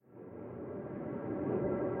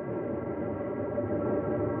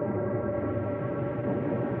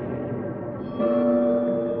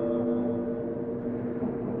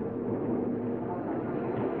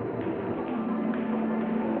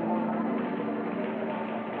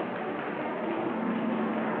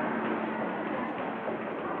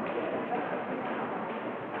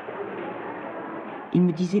il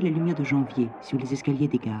me disait la lumière de janvier sur les escaliers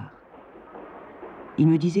des gares. Il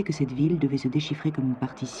me disait que cette ville devait se déchiffrer comme une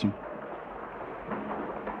partition.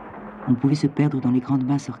 On pouvait se perdre dans les grandes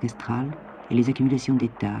masses orchestrales et les accumulations de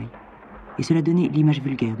détails, et cela donnait l'image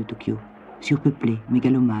vulgaire de Tokyo, surpeuplée,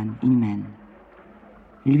 mégalomane, inhumaine.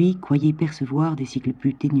 Lui croyait percevoir des cycles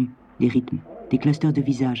plus ténus, des rythmes, des clusters de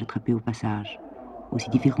visages attrapés au passage, aussi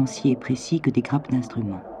différenciés et précis que des grappes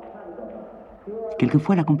d'instruments.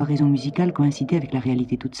 Quelquefois, la comparaison musicale coïncidait avec la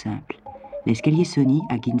réalité toute simple. L'escalier Sony,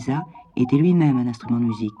 à Ginza, était lui-même un instrument de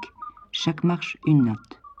musique. Chaque marche, une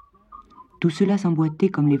note. Tout cela s'emboîtait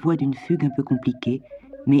comme les voix d'une fugue un peu compliquée,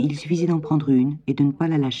 mais il suffisait d'en prendre une et de ne pas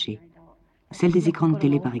la lâcher. Celle des écrans de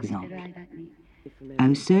télé, par exemple. À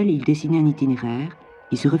eux seuls, ils dessinaient un itinéraire,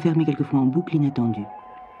 ils se refermaient quelquefois en boucle inattendue.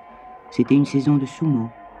 C'était une saison de sumo,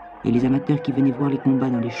 et les amateurs qui venaient voir les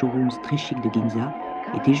combats dans les showrooms très chics de Ginza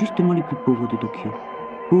étaient justement les plus pauvres de Tokyo,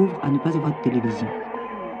 pauvres à ne pas avoir de télévision.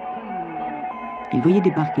 Ils voyaient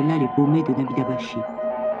débarquer là les paumés de Nabidabashi,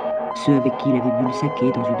 ceux avec qui il avait bu le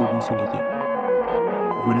saké dans une aube ensoleillée.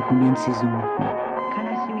 Voilà combien de saisons maintenant.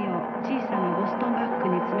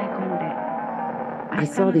 I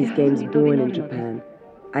saw these games born in Japan.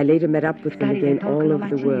 I later met up with them again all over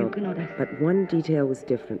the world, but one detail was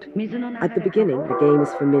different. At the beginning, the game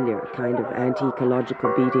is familiar, a kind of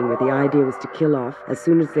anti-ecological beating where the idea was to kill off, as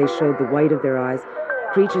soon as they showed the white of their eyes,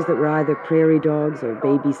 creatures that were either prairie dogs or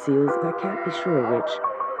baby seals. I can't be sure which.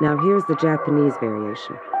 Now here's the Japanese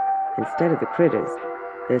variation. Instead of the critters,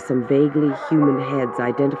 there's some vaguely human heads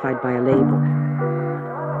identified by a label.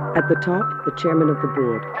 At the top, the chairman of the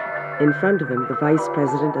board. In front of him, the vice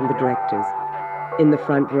president and the directors. In the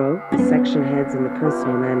front row, the section heads and the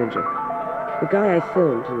personal manager. The guy I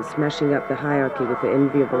filmed, who was smashing up the hierarchy with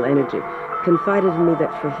enviable energy, confided in me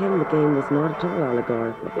that for him the game was not at all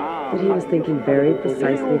allegorical, that he was thinking very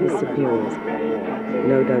precisely of his superiors.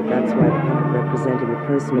 No doubt that's why the puppet representing the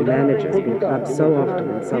personal manager has been clubbed so often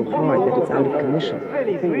and so hard that it's out of commission,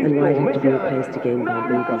 and why it had to be replaced again by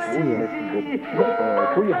Baby Seal.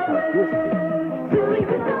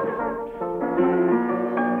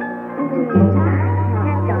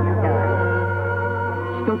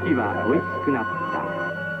 ひときわ美味しくなった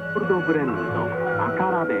ゴールドブレンド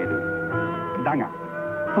赤ラベルだが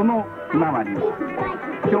そのひまわりは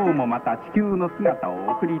今日もまた地球の姿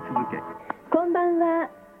を送り続けこんばんは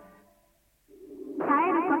絶え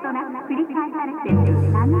ることなく繰り返されている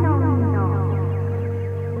波の運動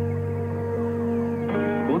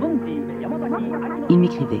ご存知山崎 Il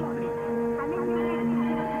m'écrivait.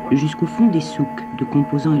 Jusqu'au fond des souks de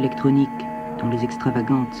composants électroniques dont les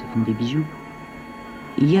extravagantes font des bijoux,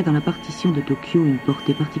 il y a dans la partition de Tokyo une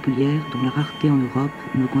portée particulière dont la rareté en Europe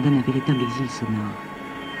me condamne à un véritable exil sonore.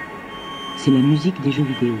 C'est la musique des jeux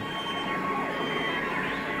vidéo.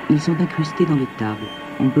 Ils sont incrustés dans les tables.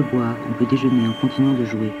 On peut boire, on peut déjeuner en continuant de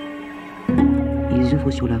jouer. Ils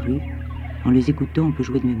ouvrent sur la rue. En les écoutant, on peut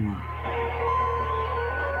jouer de mémoire.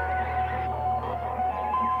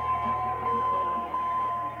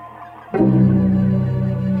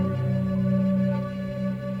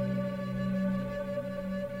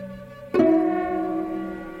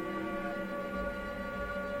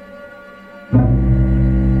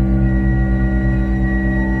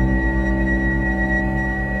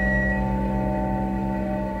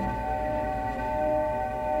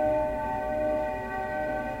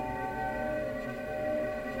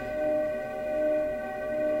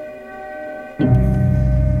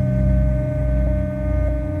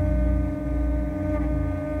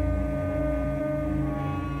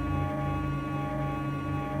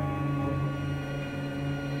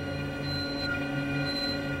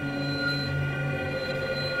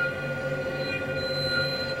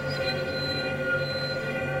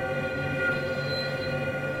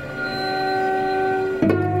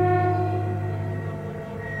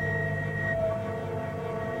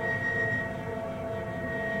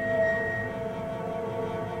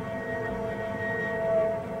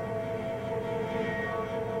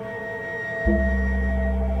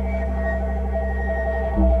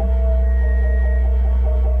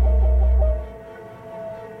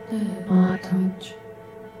 Touch,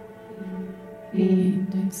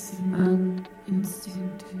 index and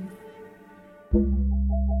instinctive.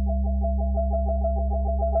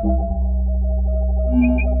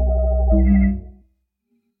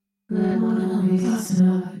 Let me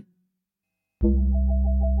decide.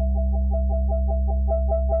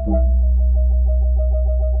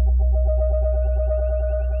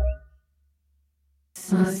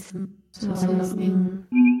 Something.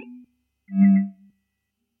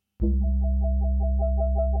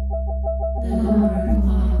 The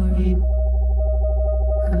overpowering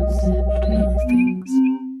conceptual things.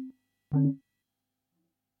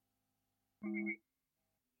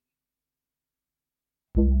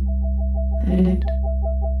 head,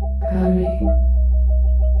 carry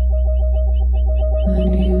the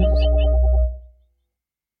news.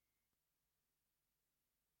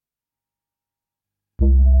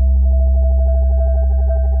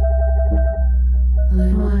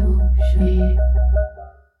 Let she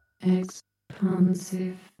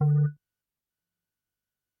expansive.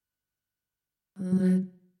 Let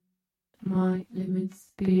my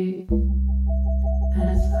limits be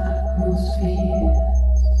as atmospheres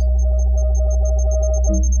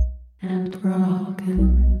and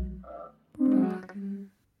broken,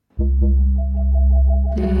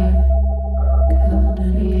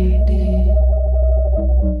 decoded.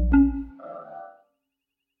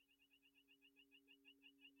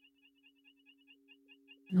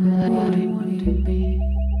 Let it be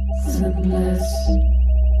sinless.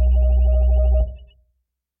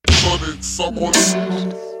 Someone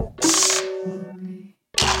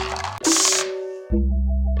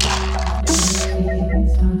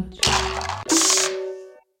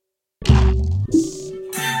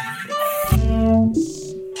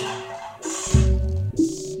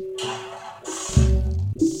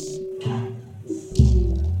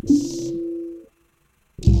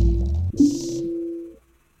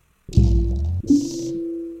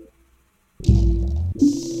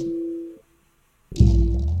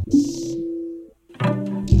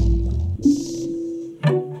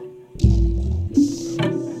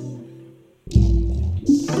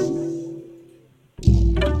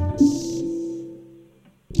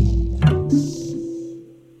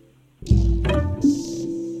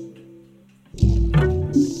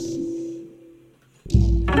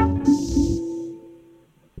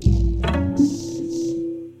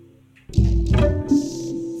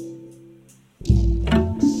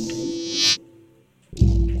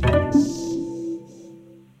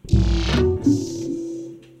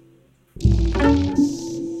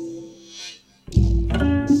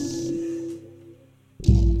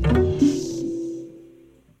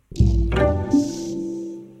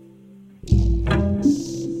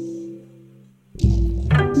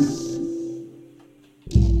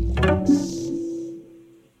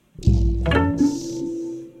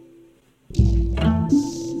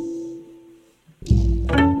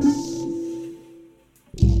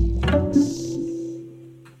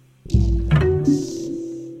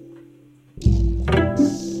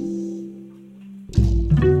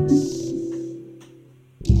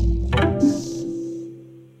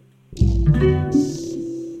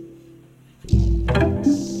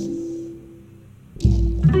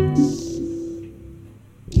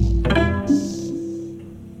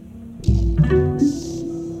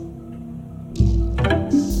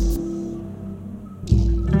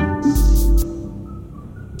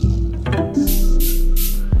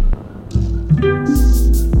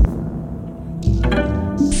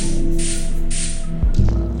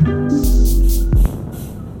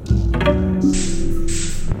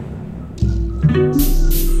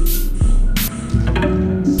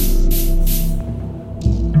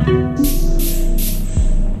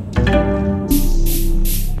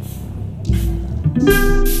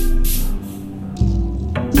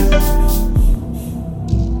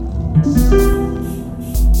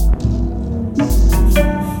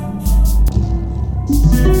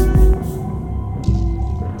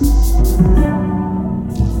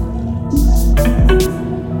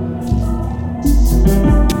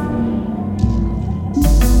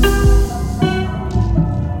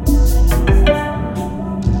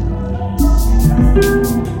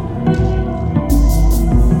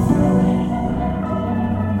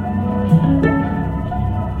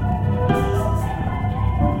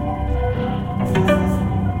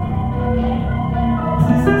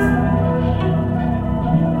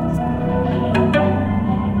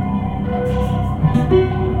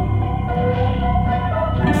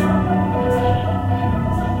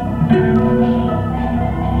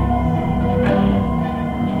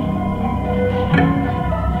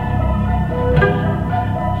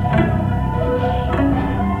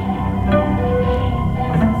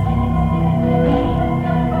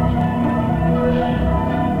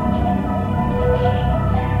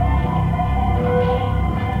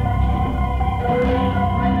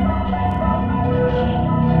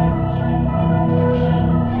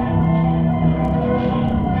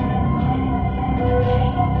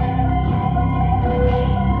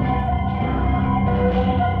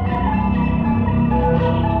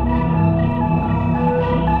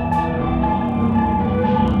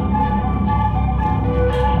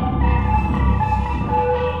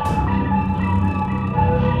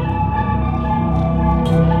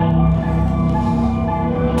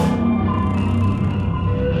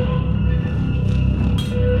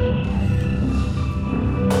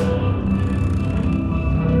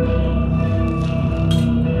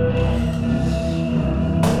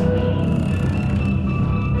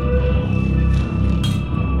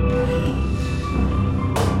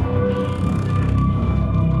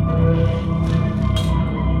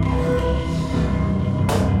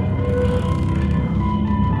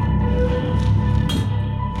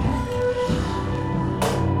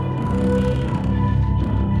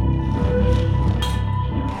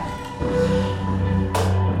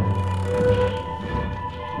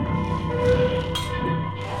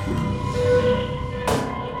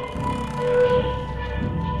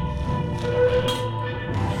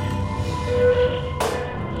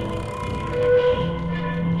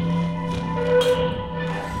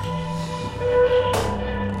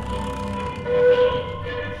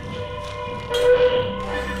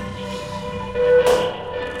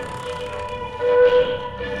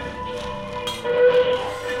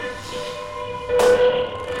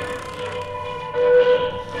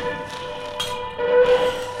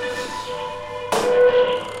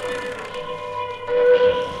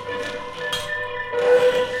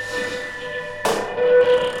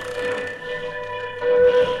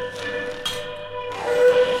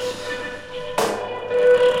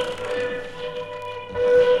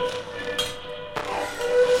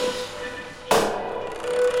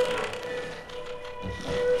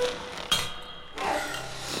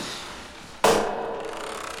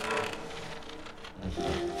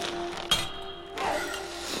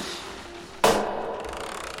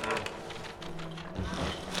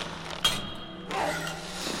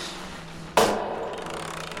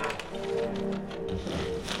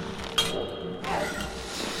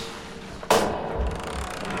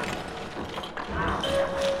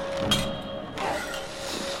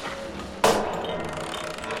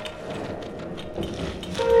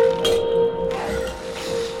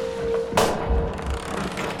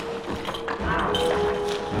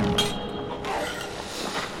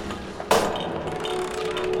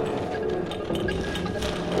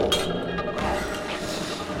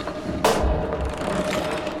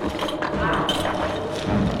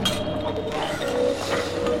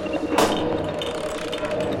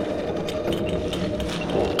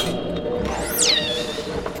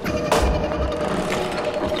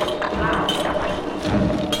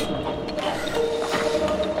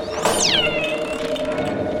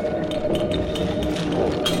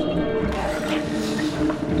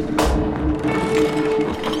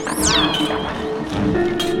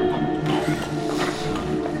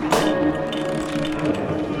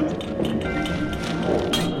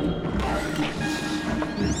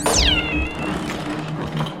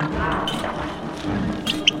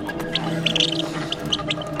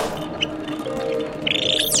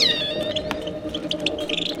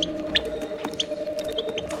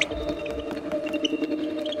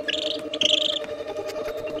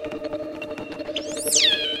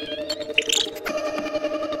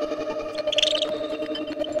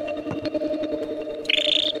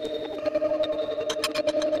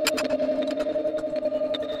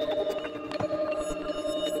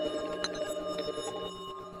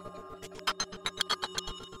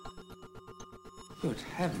Good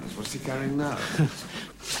heavens, what's he carrying now?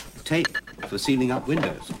 Tape for sealing up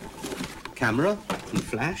windows. Camera and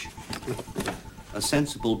flash. A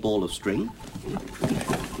sensible ball of string.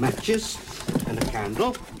 Matches and a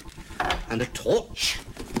candle. And a torch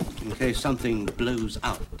in case something blows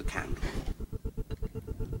out the candle.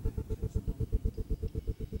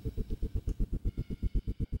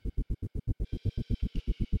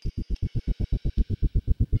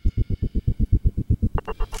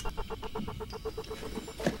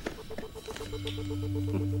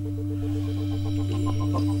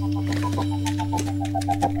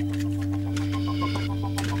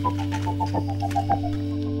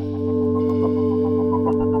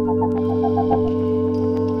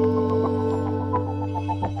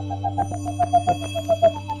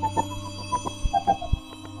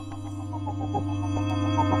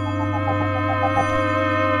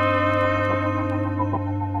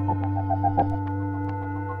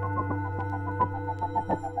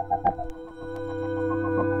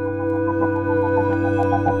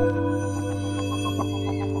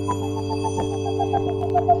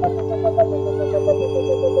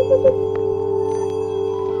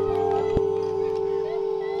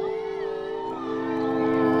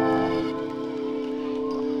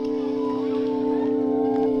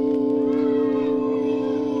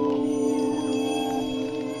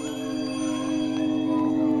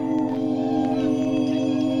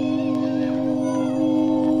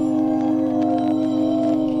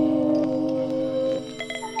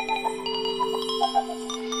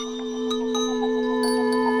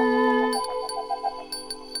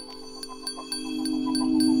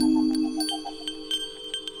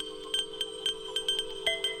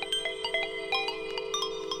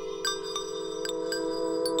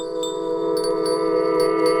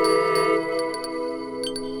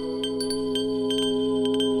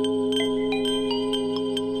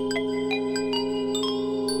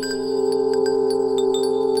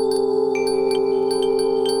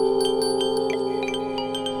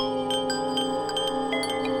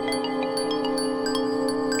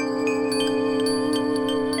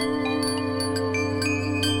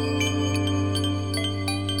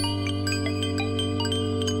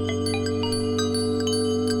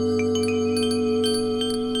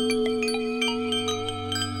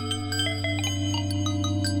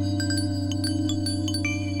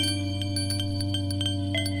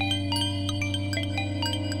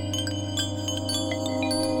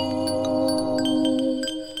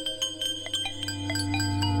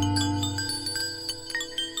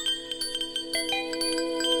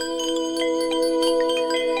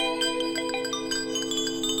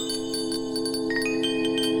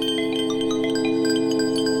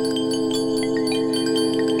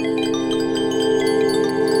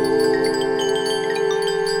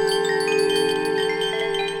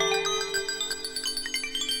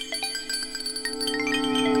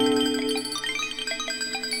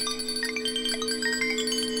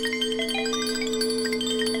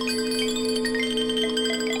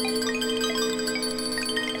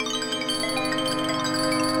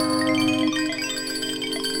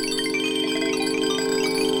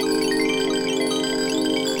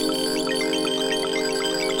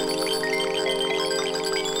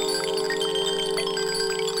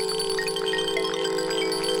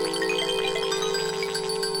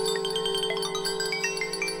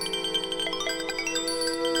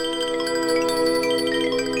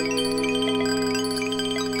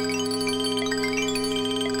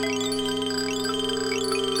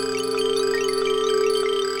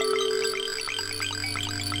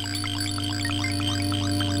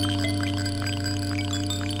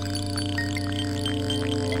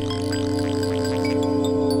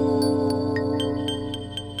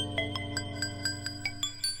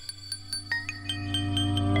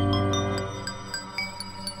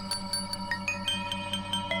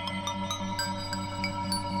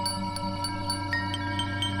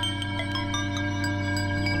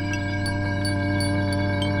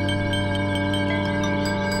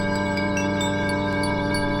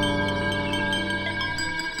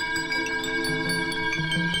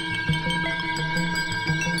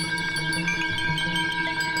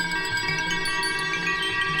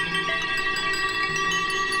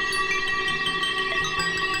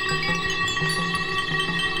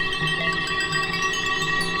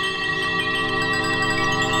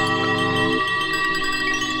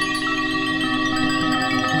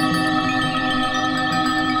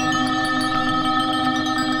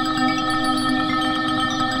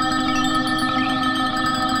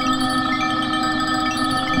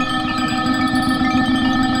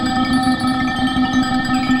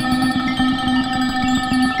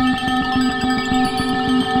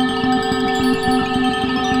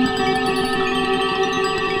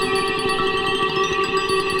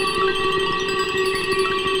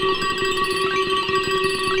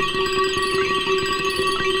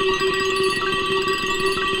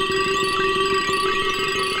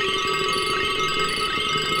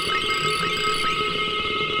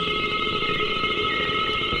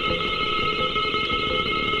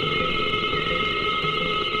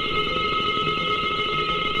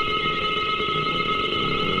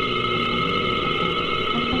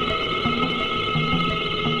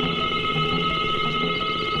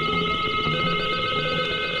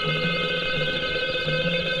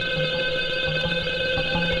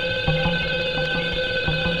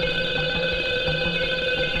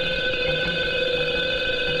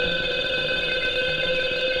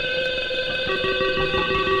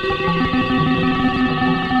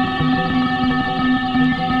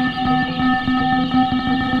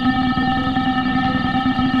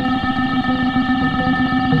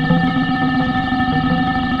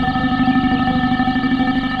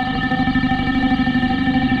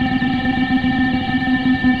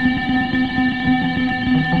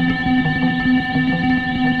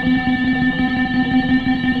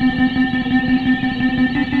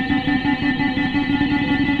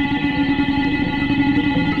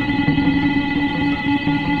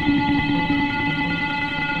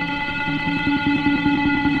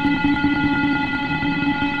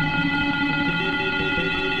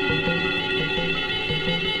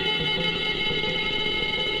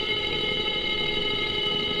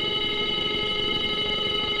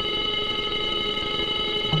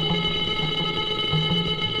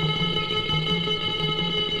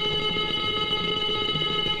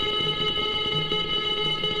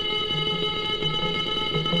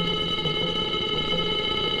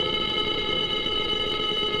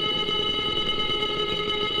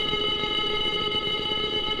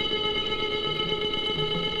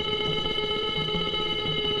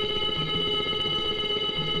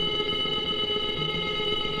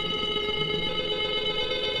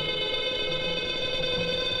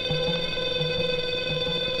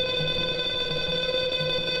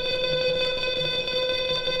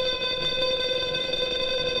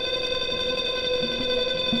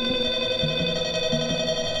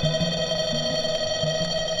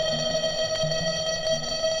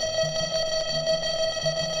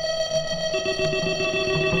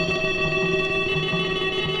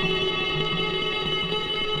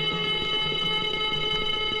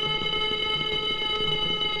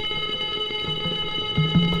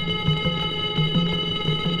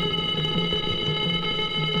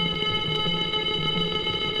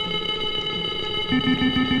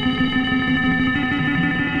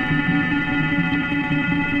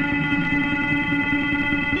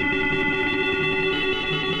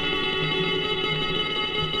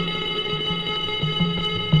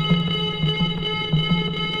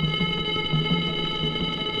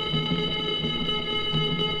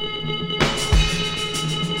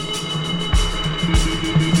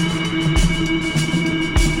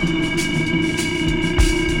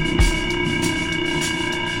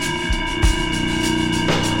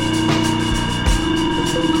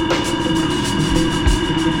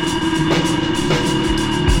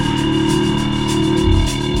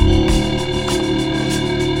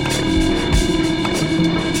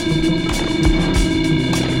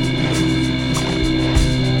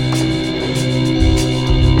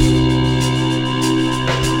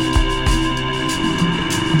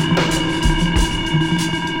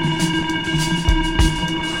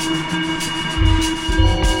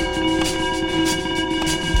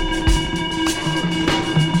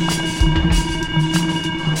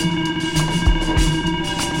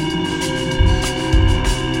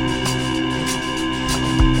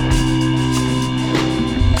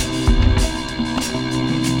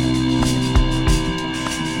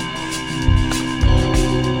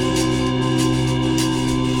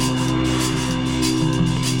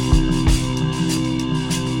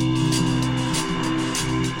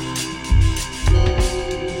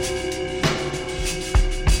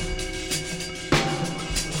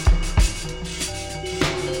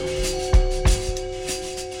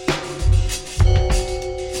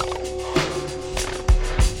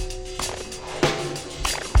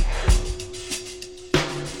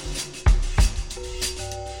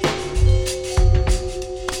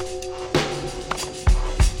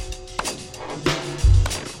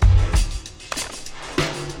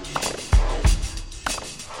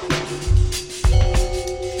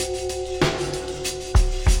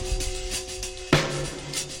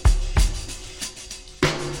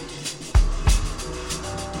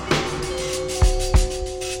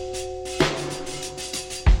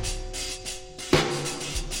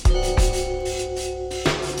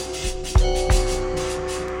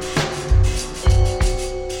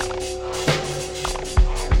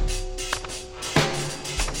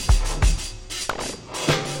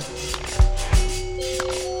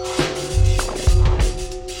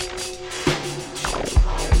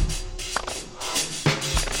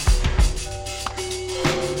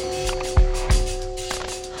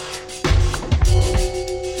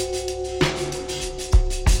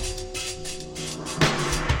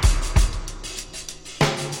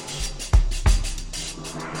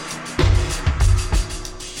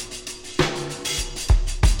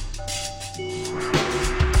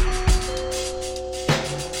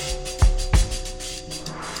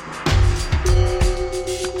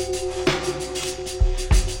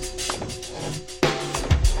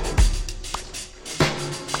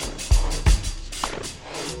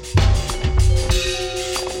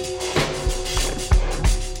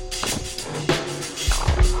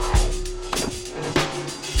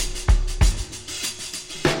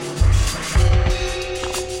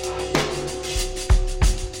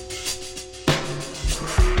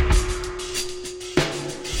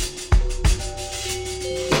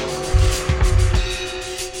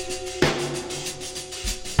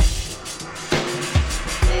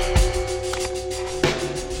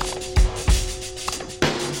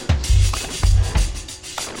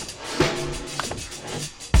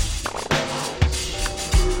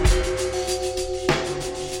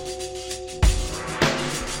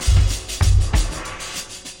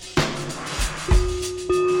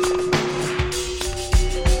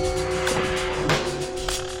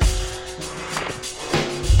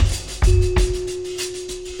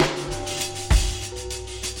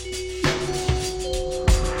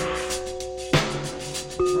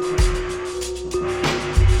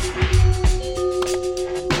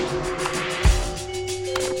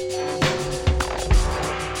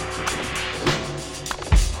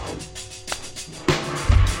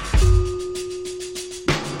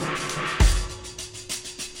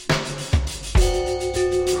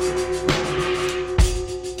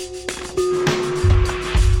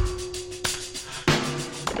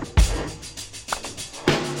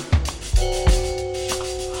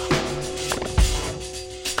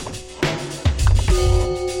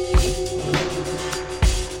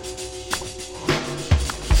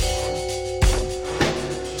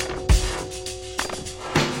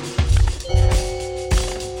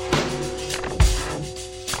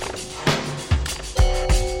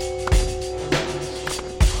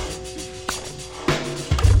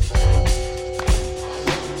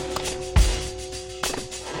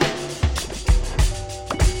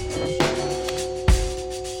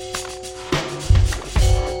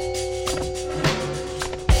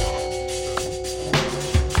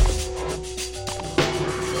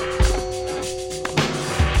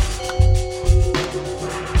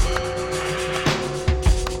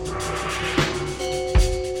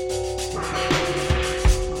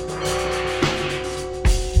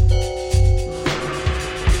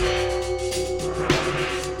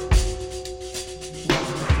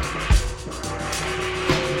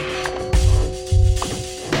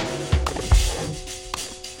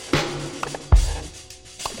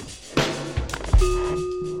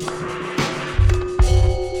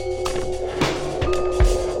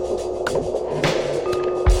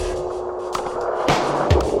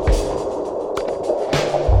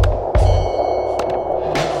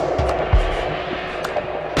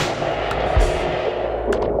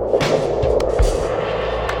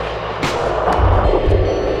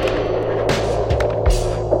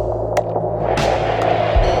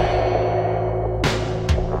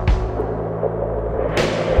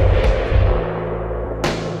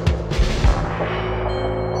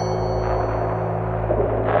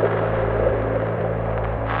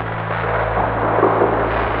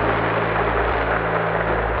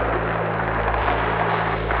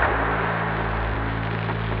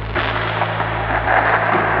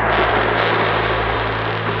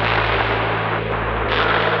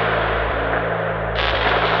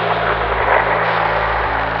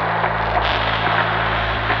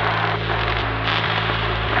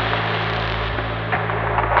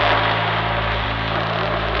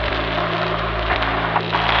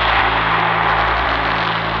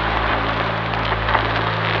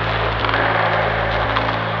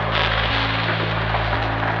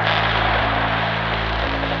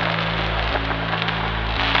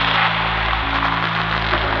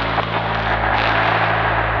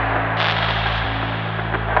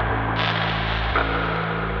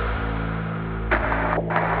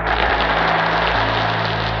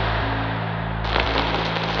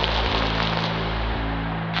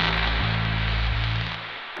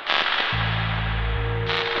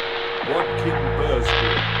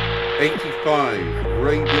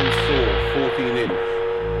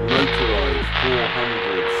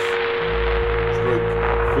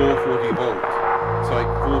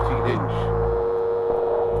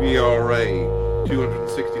 BRA,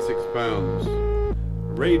 266 pounds.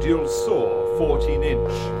 Radial saw,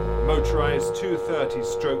 14-inch, motorized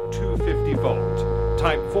 230/250 volt,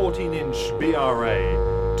 type 14-inch BRA,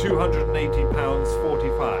 280 pounds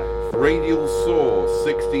 45. Radial saw,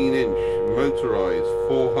 16-inch, motorized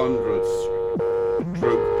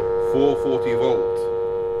 400/440 volt,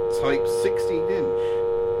 type 16-inch,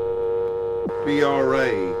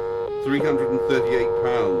 BRA, 338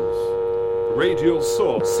 pounds. Radial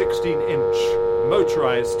saw, 16-inch,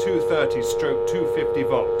 motorized 230/250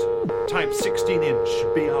 volt, type 16-inch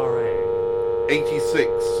BRA.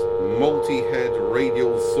 86 multi-head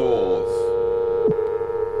radial saws.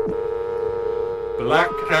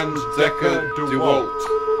 Black and Decker DeWalt.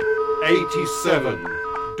 87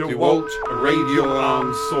 DeWalt radial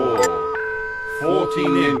arm saw.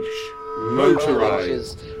 14-inch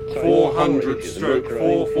motorized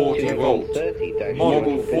 400/440 volt.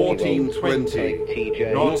 Model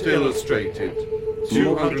 1420. Not illustrated.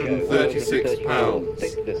 236 pounds.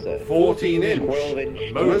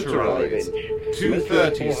 14-inch motorized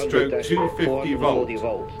 230/250 volt.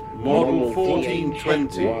 Model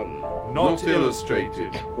 1420. Not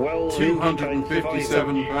illustrated.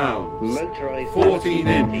 257 pounds.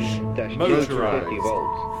 14-inch motorized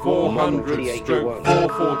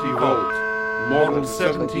 400/440 volt. Model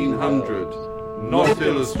 1700. Not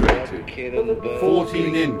illustrated.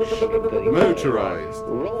 14-inch motorized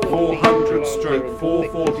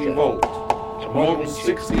 400/440 volt. Model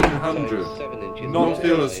 1600. Not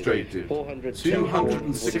illustrated.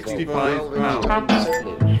 265 pounds.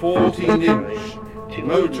 14-inch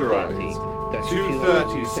motorized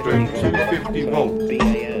 230/250 volt.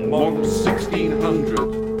 Model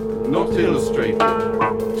 1600. Not illustrated.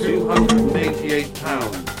 288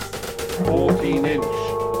 pounds. 14-inch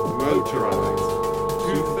motorized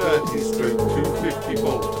 230/250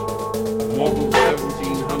 volt. Model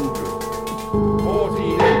 1700.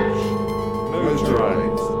 14-inch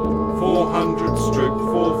motorized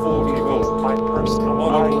 400/440 volt. My personal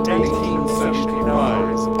Model identity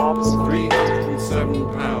 1875. is obsolete. 307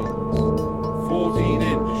 pounds.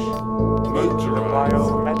 14-inch motorized.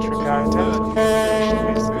 Biometric identification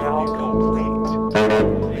is now complete.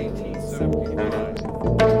 1879.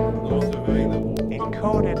 Not available.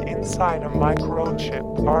 Encoded inside a microchip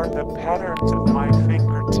are the patterns of my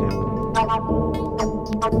fingertip.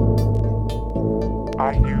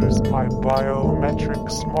 I use my biometric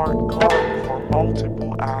smart card for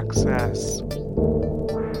multiple access.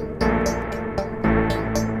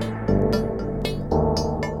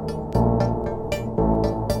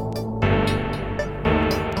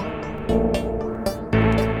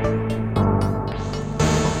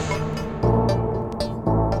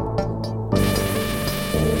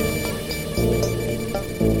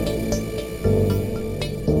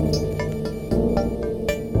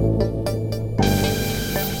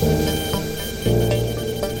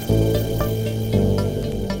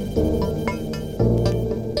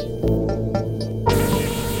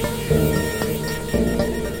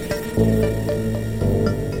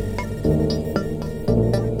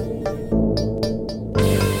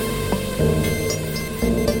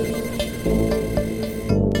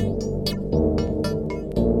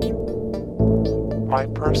 My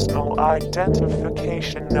personal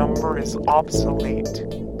identification number is obsolete.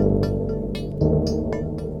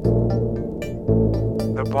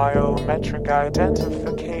 The biometric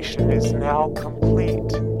identification is now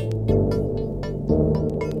complete.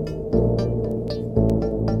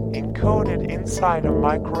 Encoded inside a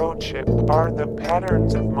microchip are the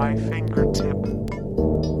patterns of my fingertip.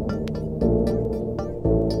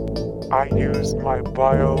 I use my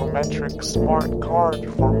biometric smart card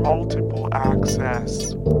for multiple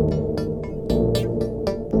access.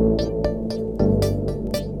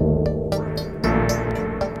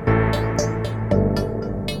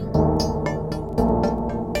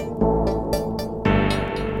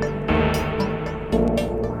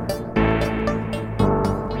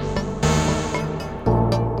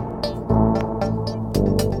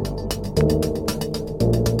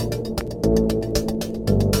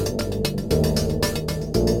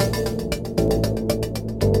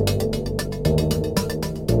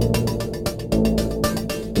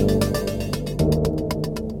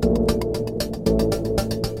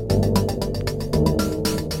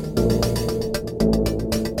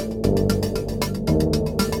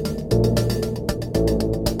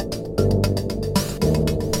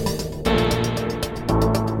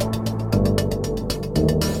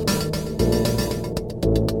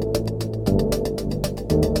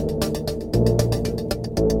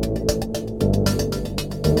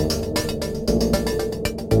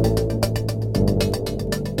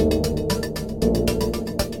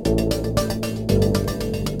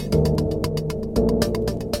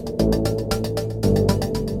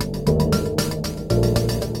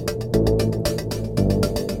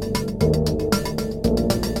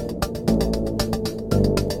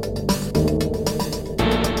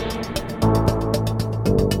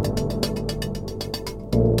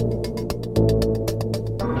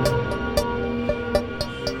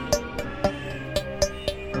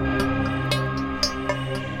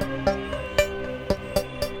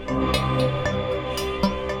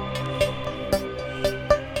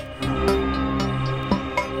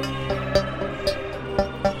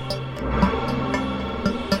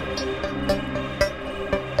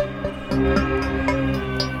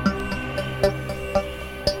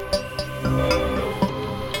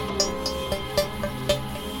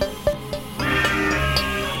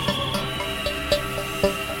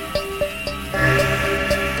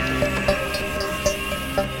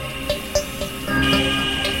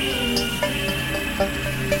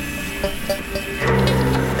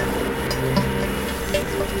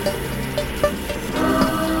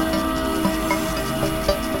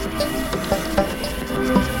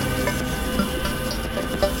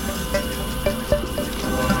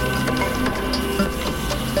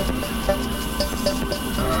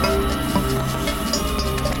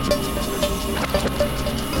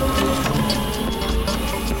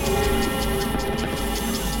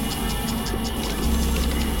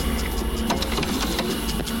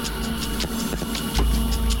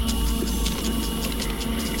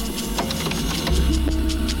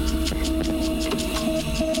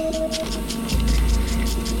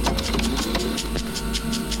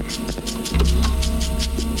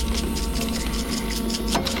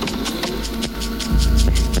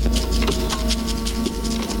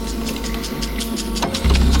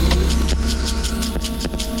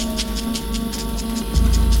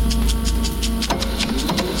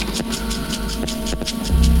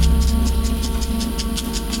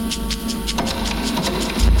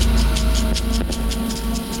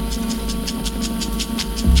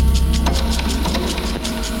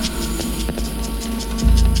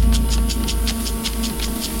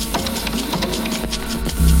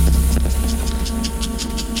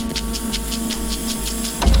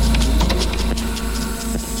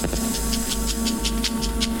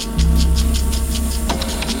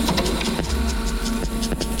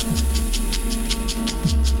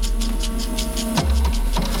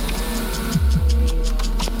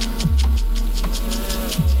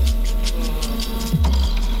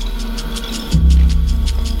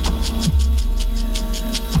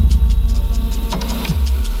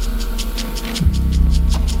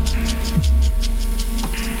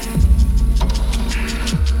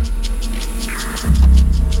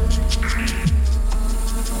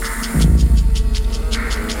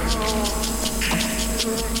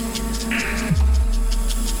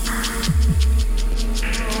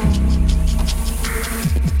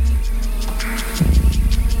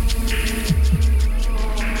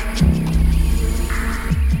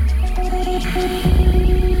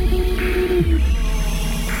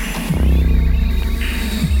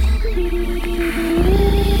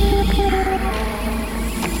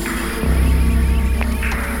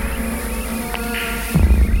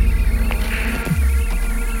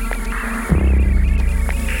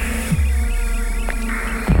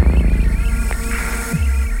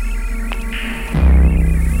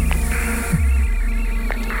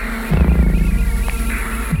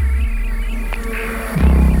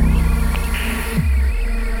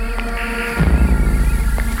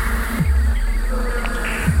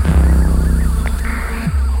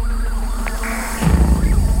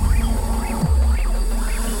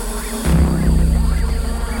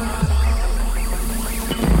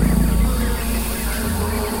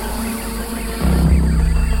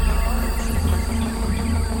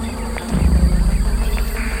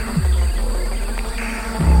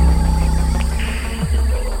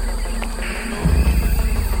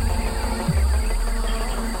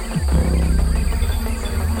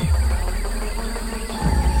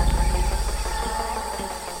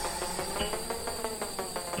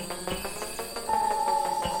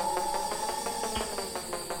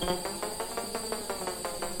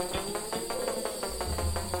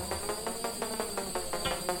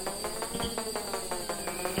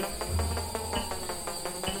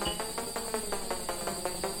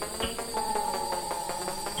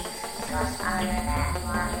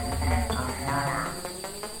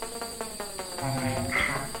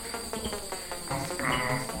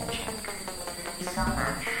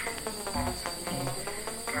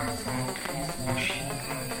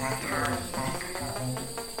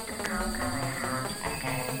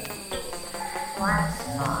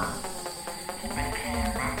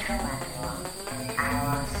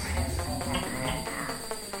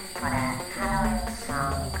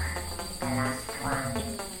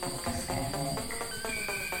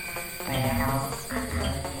 Real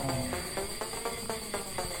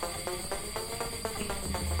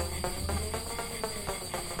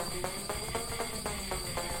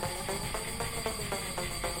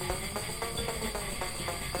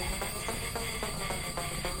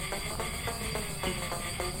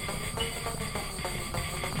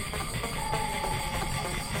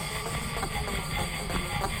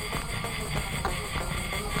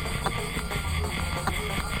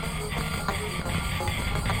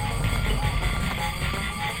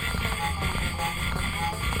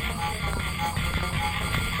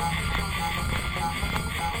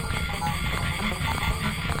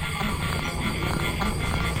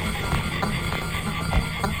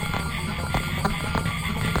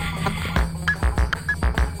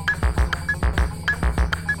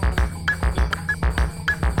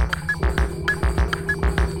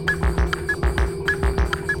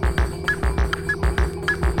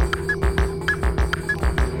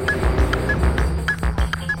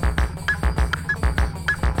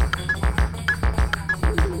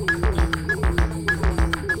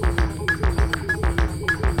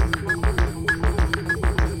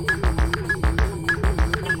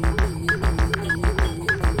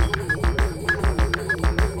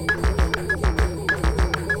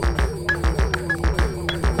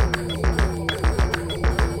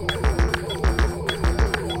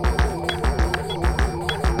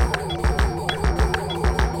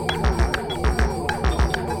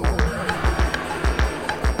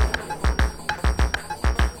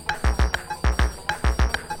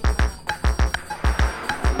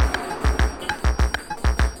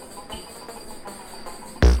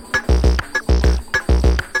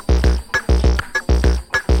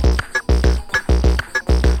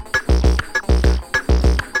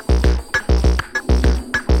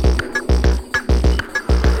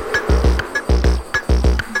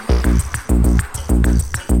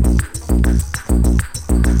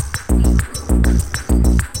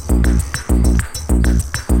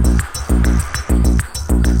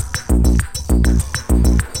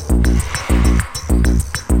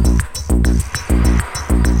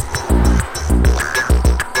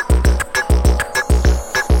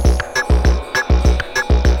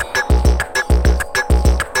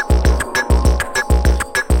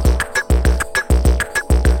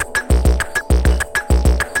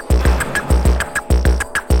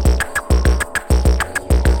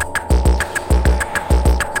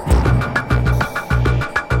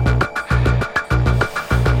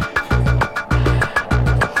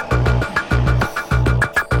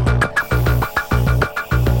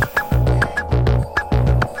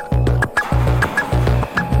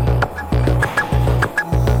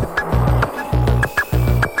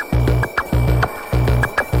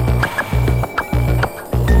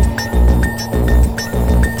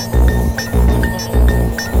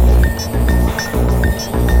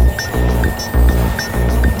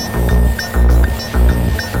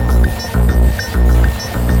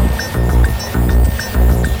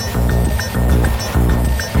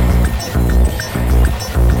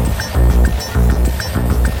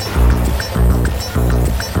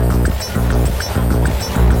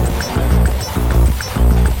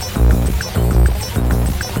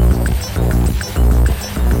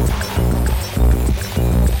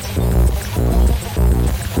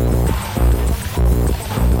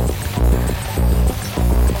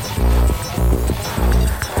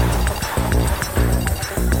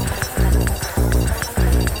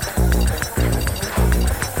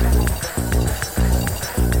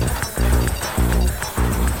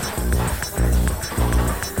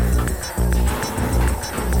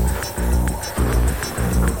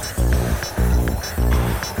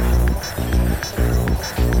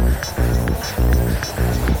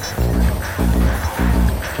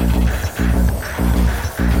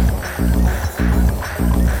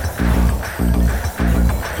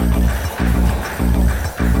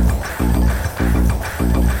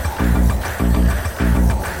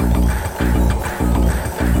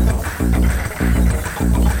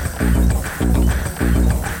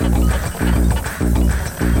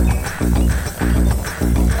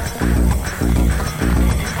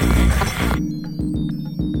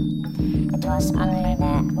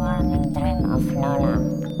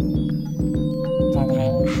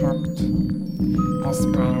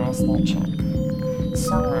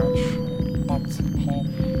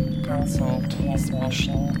cancelled his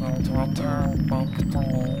mission and returned back to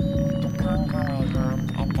me to conquer my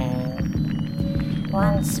heart again.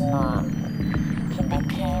 Once more, he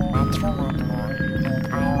became my troubadour, and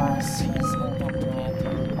I was his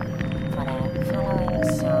interpreter for the following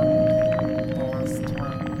song, the last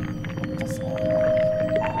one of this evening.